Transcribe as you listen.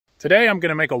Today I'm going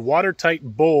to make a watertight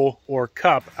bowl or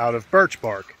cup out of birch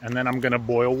bark, and then I'm going to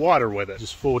boil water with it.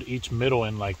 Just fold each middle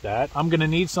in like that. I'm going to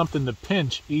need something to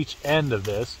pinch each end of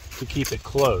this to keep it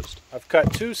closed. I've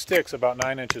cut 2 sticks about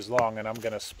 9 inches long, and I'm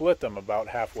going to split them about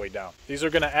halfway down. These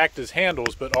are going to act as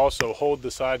handles but also hold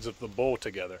the sides of the bowl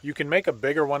together. You can make a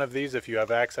bigger one of these if you have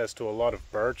access to a lot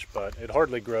of birch, but it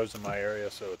hardly grows in my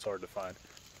area, so it's hard to find.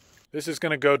 This is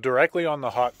going to go directly on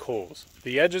the hot coals.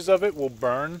 The edges of it will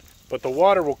burn, but the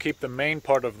water will keep the main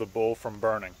part of the bowl from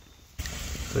burning.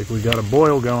 Looks like we got a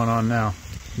boil going on now.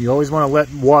 You always want to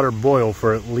let water boil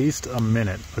for at least a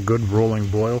minute. A good rolling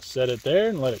boil. Set it there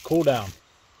and let it cool down.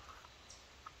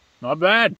 Not bad.